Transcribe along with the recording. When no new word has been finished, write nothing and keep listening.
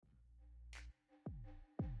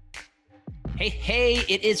Hey,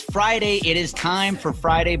 it is Friday. It is time for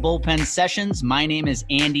Friday Bullpen Sessions. My name is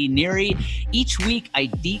Andy Neary. Each week, I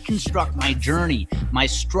deconstruct my journey, my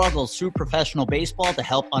struggles through professional baseball to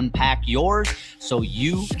help unpack yours so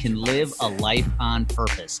you can live a life on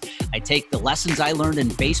purpose. I take the lessons I learned in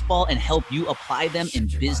baseball and help you apply them in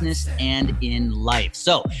business and in life.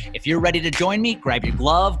 So if you're ready to join me, grab your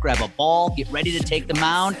glove, grab a ball, get ready to take the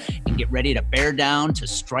mound, and get ready to bear down to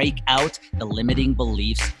strike out the limiting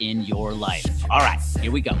beliefs in your life. All right,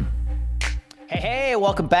 here we go. Hey,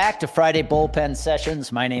 welcome back to Friday Bullpen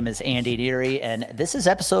Sessions. My name is Andy Neary, and this is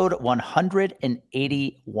episode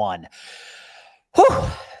 181.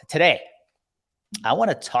 Today, I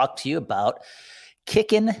want to talk to you about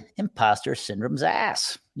kicking imposter syndrome's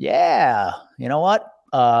ass. Yeah, you know what?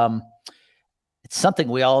 It's something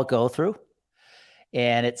we all go through,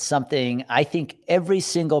 and it's something I think every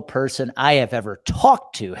single person I have ever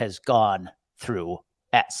talked to has gone through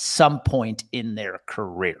at some point in their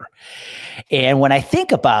career. And when I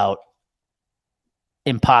think about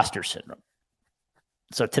imposter syndrome,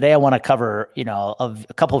 so today I want to cover, a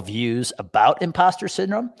couple of views about imposter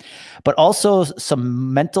syndrome, but also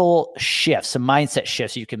some mental shifts, some mindset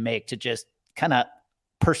shifts you can make to just kind of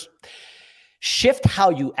shift how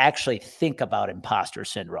you actually think about imposter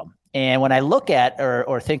syndrome. And when I look at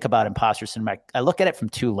or think about imposter syndrome, I look at it from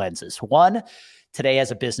two lenses. One, today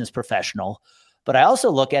as a business professional, but I also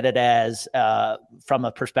look at it as from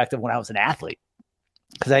a perspective when I was an athlete,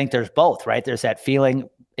 because I think there's both, right? There's that feeling,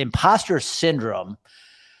 imposter syndrome,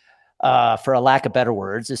 for a lack of better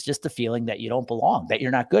words, is just the feeling that you don't belong, that you're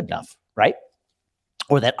not good enough, right?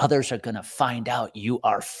 Or that others are going to find out you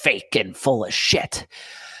are fake and full of shit.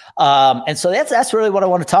 And so that's really what I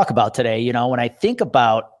want to talk about today. When I think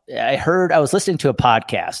about, I was listening to a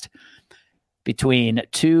podcast between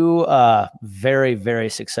two very, very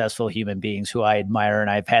successful human beings who I admire and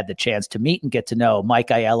I've had the chance to meet and get to know, Mike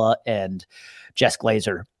Aiello and Jess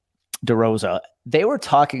Glazer DeRosa. They were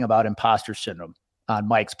talking about imposter syndrome on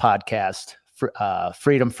Mike's podcast,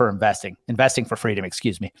 Freedom for Investing for Freedom,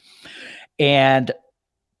 excuse me. And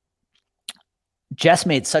Jess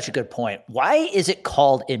made such a good point. Why is it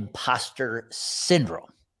called imposter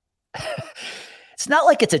syndrome? It's not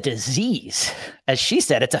like it's a disease. As she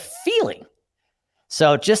said, it's a feeling.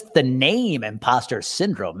 So just the name imposter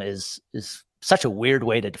syndrome is such a weird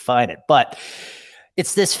way to define it. But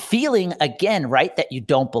it's this feeling, again, right, that you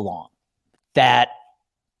don't belong, that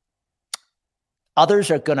others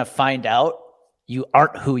are going to find out you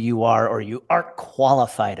aren't who you are or you aren't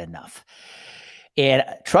qualified enough. And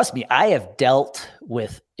trust me, I have dealt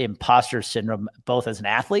with imposter syndrome both as an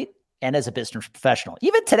athlete and as a business professional.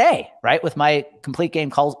 Even today, right, with my complete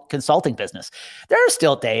game consulting business, there are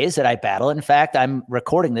still days that I battle. In fact, I'm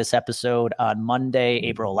recording this episode on Monday,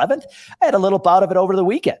 April 11th. I had a little bout of it over the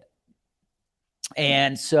weekend.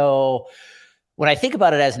 And so when I think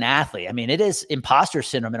about it as an athlete, I mean, it is imposter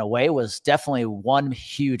syndrome in a way was definitely one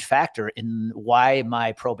huge factor in why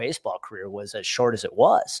my pro baseball career was as short as it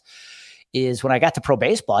was, is when I got to pro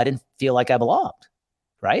baseball, I didn't feel like I belonged,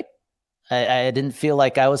 right? I didn't feel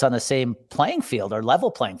like I was on the same playing field or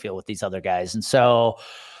level playing field with these other guys. And so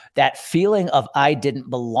that feeling of I didn't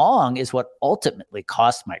belong is what ultimately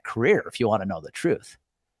cost my career, if you want to know the truth.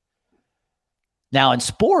 Now in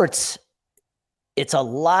sports, it's a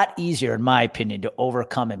lot easier, in my opinion, to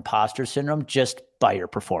overcome imposter syndrome just by your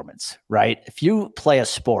performance, right? If you play a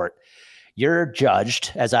sport, you're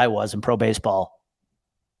judged, as I was in pro baseball,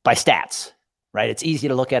 by stats, right? It's easy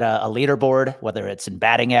to look at a leaderboard, whether it's in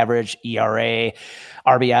batting average, ERA,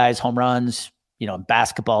 RBIs, home runs, in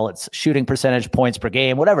basketball, it's shooting percentage, points per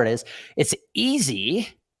game, whatever it is. It's easy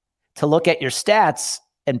to look at your stats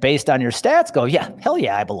and based on your stats go, yeah, hell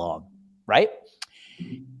yeah, I belong, right?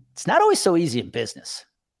 It's not always so easy in business.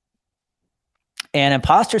 And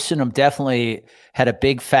imposter syndrome definitely had a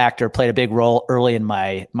big factor, played a big role early in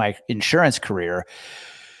my insurance career,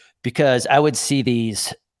 because I would see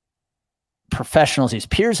these professionals, these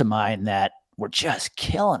peers of mine that were just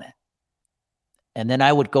killing it. And then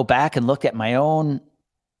I would go back and look at my own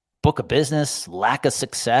book of business, lack of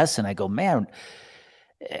success. And I go, man,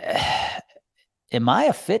 am I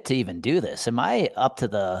a fit to even do this? Am I up to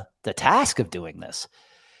the task of doing this?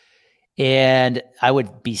 And I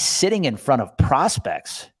would be sitting in front of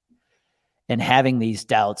prospects and having these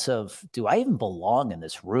doubts of, do I even belong in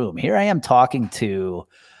this room? Here I am talking to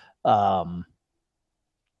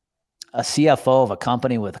a CFO of a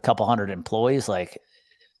company with a couple hundred employees. Like,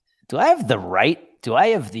 do I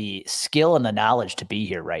have the skill and the knowledge to be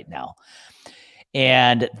here right now?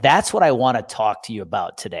 And that's what I want to talk to you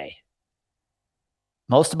about today.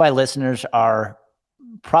 Most of my listeners are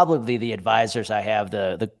probably the advisors I have,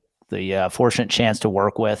 the the fortunate chance to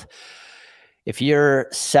work with. If you're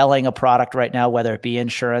selling a product right now, whether it be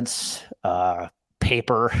insurance,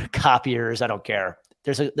 paper, copiers, I don't care.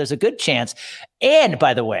 There's a good chance. And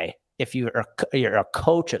by the way, if you're a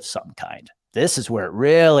coach of some kind, this is where it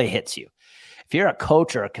really hits you. If you're a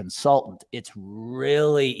coach or a consultant, it's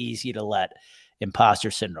really easy to let imposter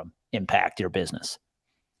syndrome impact your business,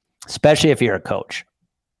 especially if you're a coach.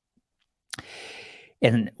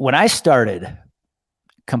 And when I started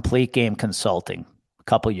Complete Game Consulting a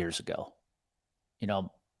couple years ago,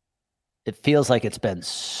 it feels like it's been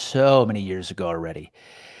so many years ago already.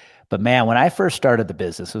 But man, when I first started the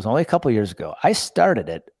business, it was only a couple years ago. I started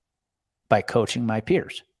it by coaching my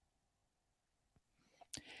peers.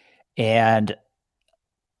 And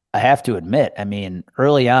I have to admit,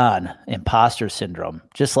 early on, imposter syndrome,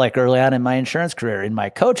 just like early on in my insurance career, in my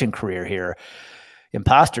coaching career here,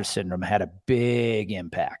 imposter syndrome had a big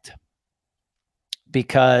impact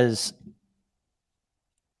because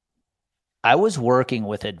I was working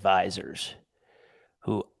with advisors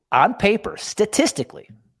who, on paper, statistically,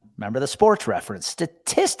 remember the sports reference,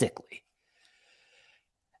 statistically,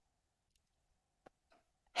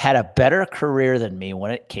 had a better career than me when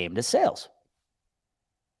it came to sales.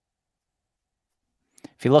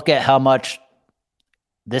 If you look at how much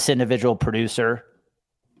this individual producer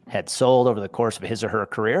had sold over the course of his or her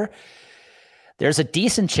career, there's a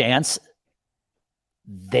decent chance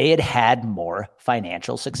they had had more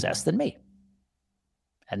financial success than me.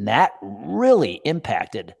 And that really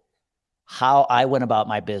impacted how I went about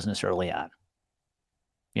my business early on.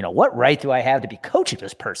 What right do I have to be coaching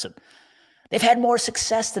this person? They've had more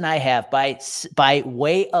success than I have by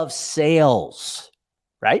way of sales,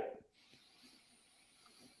 right?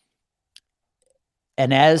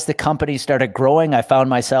 And as the company started growing, I found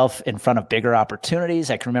myself in front of bigger opportunities.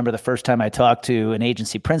 I can remember the first time I talked to an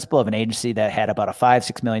agency principal of an agency that had about a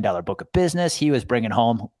 $5-6 million book of business. He was bringing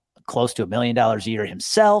home close to $1 million a year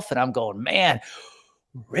himself. And I'm going, man,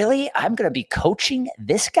 really? I'm going to be coaching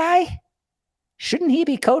this guy? Shouldn't he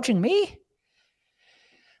be coaching me?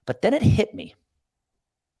 But then it hit me.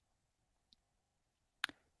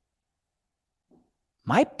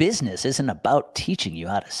 My business isn't about teaching you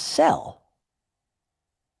how to sell.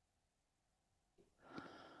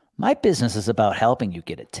 My business is about helping you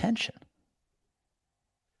get attention.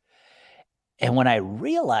 And when I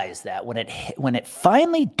realized that, when it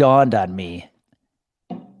finally dawned on me,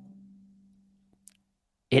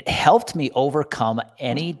 it helped me overcome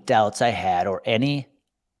any doubts I had or any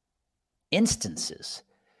instances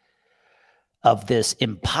of this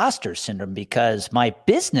imposter syndrome, because my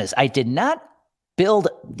business, I did not build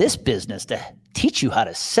this business to teach you how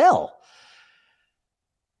to sell.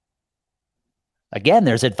 Again,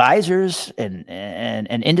 there's advisors and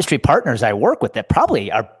industry partners I work with that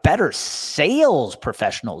probably are better sales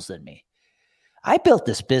professionals than me. I built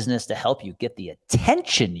this business to help you get the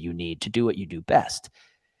attention you need to do what you do best.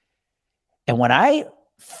 And when I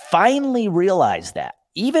finally realized that,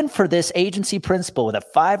 even for this agency principal with a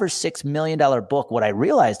 $5 or $6 million book, what I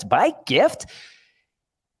realized my gift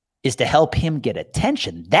is to help him get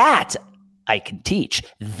attention. That I can teach.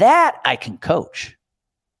 That I can coach.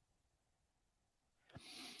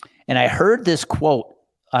 And I heard this quote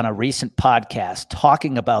on a recent podcast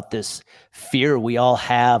talking about this fear we all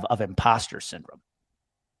have of imposter syndrome.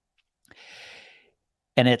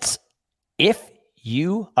 And it's, if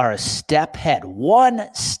you are a step ahead,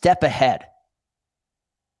 one step ahead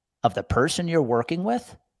of the person you're working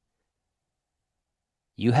with,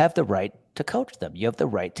 you have the right to coach them. You have the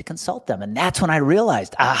right to consult them. And that's when I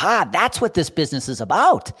realized, that's what this business is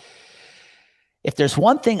about. If there's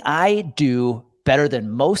one thing I do better than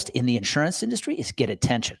most in the insurance industry, is get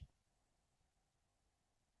attention.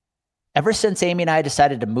 Ever since Amy and I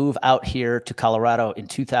decided to move out here to Colorado in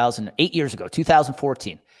 8 years ago,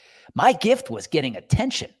 2014, my gift was getting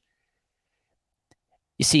attention.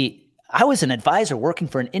 You see, I was an advisor working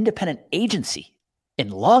for an independent agency in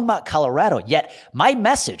Longmont, Colorado, yet my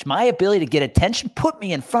message, my ability to get attention put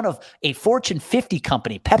me in front of a Fortune 50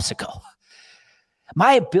 company, PepsiCo.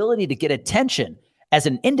 My ability to get attention as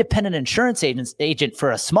an independent insurance agent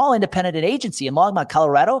for a small independent agency in Longmont,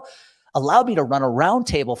 Colorado, allowed me to run a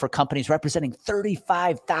roundtable for companies representing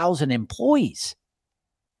 35,000 employees.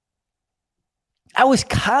 I was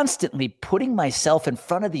constantly putting myself in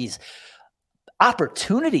front of these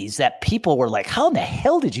opportunities that people were like, how in the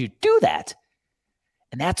hell did you do that?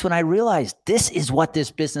 And that's when I realized this is what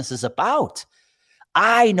this business is about.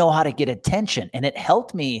 I know how to get attention, and it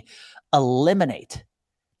helped me eliminate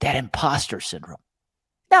that imposter syndrome.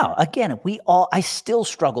 Now, again, I still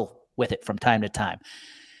struggle with it from time to time.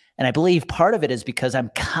 And I believe part of it is because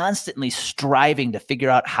I'm constantly striving to figure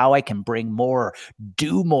out how I can bring more,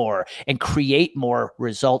 do more, and create more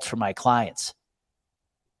results for my clients.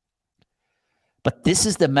 But this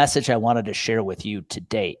is the message I wanted to share with you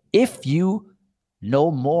today. If you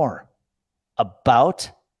know more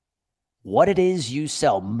about what it is you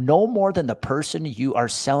sell, no more than the person you are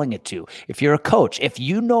selling it to. If you're a coach, if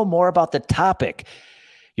you know more about the topic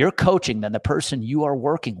you're coaching than the person you are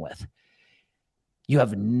working with, you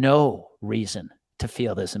have no reason to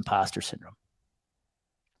feel this imposter syndrome.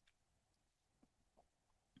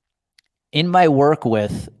 In my work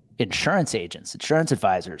with insurance agents, insurance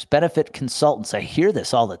advisors, benefit consultants, I hear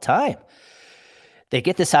this all the time. They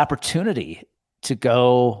get this opportunity to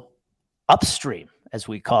go upstream, as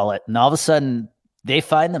we call it. And all of a sudden, they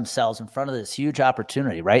find themselves in front of this huge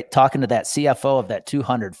opportunity, right? Talking to that CFO of that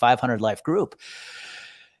 200, 500 life group.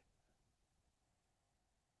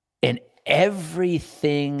 And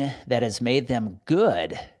everything that has made them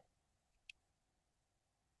good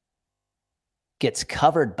gets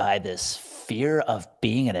covered by this fear of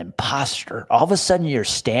being an imposter. All of a sudden, you're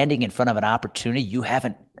standing in front of an opportunity you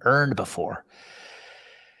haven't earned before.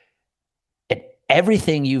 And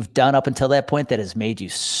everything you've done up until that point that has made you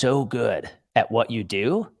so good at what you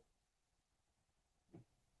do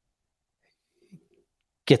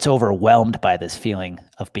gets overwhelmed by this feeling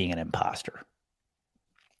of being an imposter.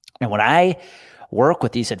 And when I work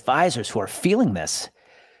with these advisors who are feeling this,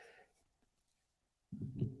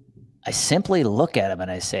 I simply look at them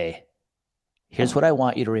and I say, here's what I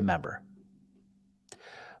want you to remember.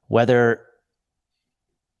 Whether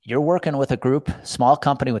you're working with a group, small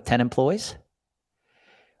company with 10 employees,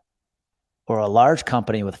 or a large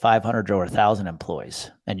company with 500 or 1,000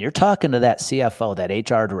 employees, and you're talking to that CFO,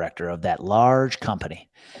 that HR director of that large company,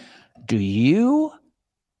 do you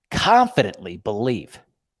confidently believe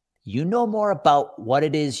you know more about what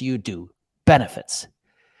it is you do, benefits,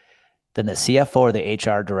 than the CFO or the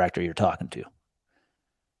HR director you're talking to?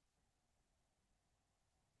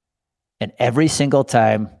 And every single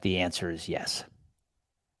time, the answer is yes.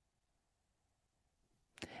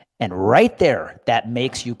 And right there, that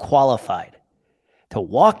makes you qualified to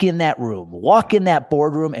walk in that room, walk in that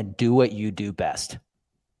boardroom, and do what you do best.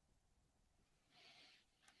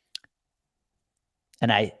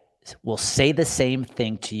 And I will say the same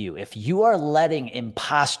thing to you. If you are letting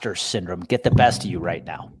imposter syndrome get the best of you right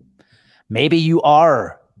now, maybe you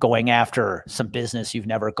are going after some business you've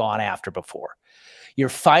never gone after before. You're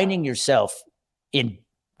finding yourself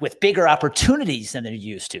with bigger opportunities than they're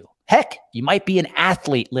used to. Heck, you might be an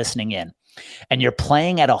athlete listening in, and you're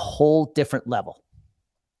playing at a whole different level.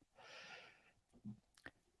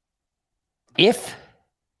 If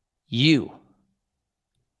you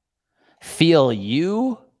feel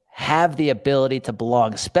you have the ability to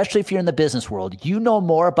belong, especially if you're in the business world, you know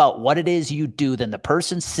more about what it is you do than the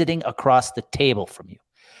person sitting across the table from you.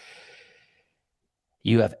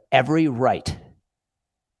 You have every right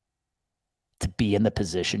to be in the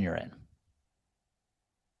position you're in.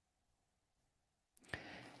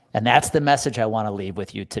 And that's the message I want to leave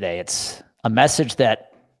with you today. It's a message that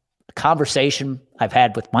a conversation I've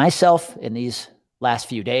had with myself in these last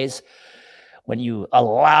few days. When you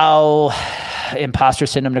allow imposter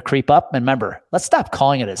syndrome to creep up, and remember, let's stop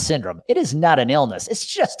calling it a syndrome. It is not an illness. It's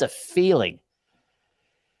just a feeling.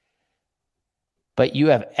 But you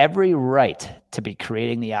have every right to be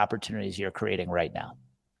creating the opportunities you're creating right now.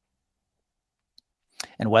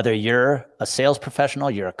 And whether you're a sales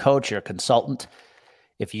professional, you're a coach, you're a consultant,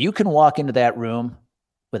 if you can walk into that room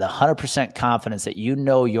with 100% confidence that you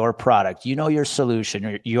know your product, you know your solution,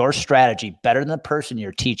 or your strategy better than the person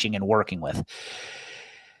you're teaching and working with,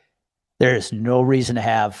 there is no reason to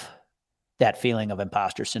have that feeling of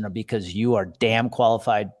imposter syndrome, because you are damn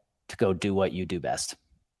qualified to go do what you do best.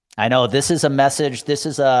 I know this is a message. This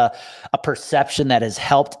is a perception that has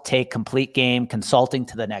helped take Complete Game Consulting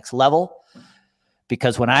to the next level.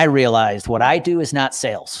 Because when I realized what I do is not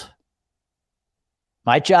sales,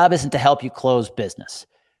 my job isn't to help you close business.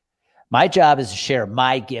 My job is to share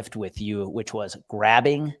my gift with you, which was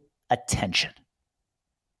grabbing attention.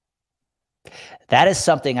 That is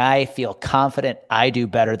something I feel confident I do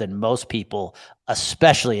better than most people,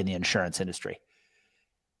 especially in the insurance industry.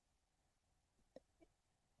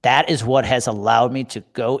 That is what has allowed me to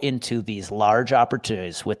go into these large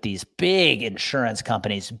opportunities with these big insurance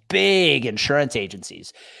companies, big insurance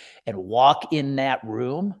agencies, and walk in that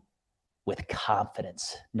room with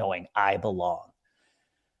confidence, knowing I belong.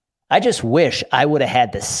 I just wish I would have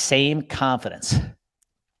had the same confidence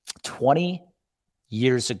 20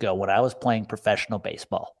 years ago when I was playing professional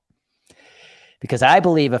baseball. Because I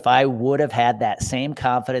believe if I would have had that same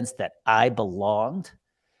confidence that I belonged,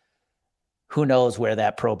 who knows where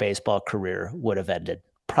that pro baseball career would have ended.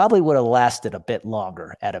 Probably would have lasted a bit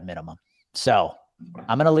longer at a minimum. So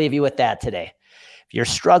I'm going to leave you with that today. If you're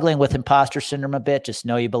struggling with imposter syndrome a bit, just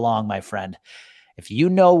know you belong, my friend. If you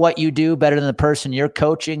know what you do better than the person you're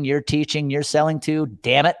coaching, you're teaching, you're selling to,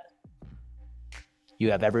 damn it,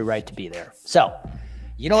 you have every right to be there. So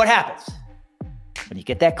you know what happens when you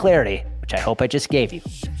get that clarity, which I hope I just gave you.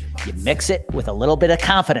 You mix it with a little bit of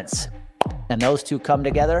confidence, and those two come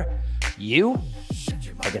together. You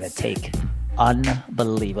are going to take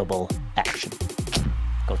unbelievable action.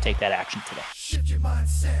 Go take that action today.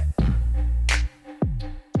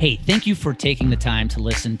 Hey, thank you for taking the time to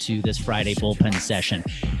listen to this Friday bullpen session.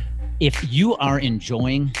 If you are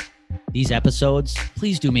enjoying these episodes,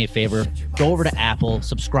 please do me a favor. Go over to Apple,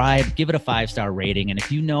 subscribe, give it a 5-star rating. And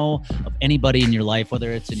if you know of anybody in your life,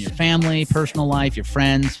 whether it's in your family, personal life, your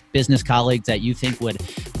friends, business colleagues that you think would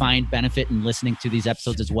find benefit in listening to these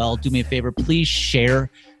episodes as well, do me a favor. Please share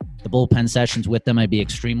the bullpen sessions with them. I'd be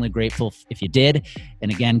extremely grateful if you did.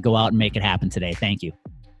 And again, go out and make it happen today. Thank you.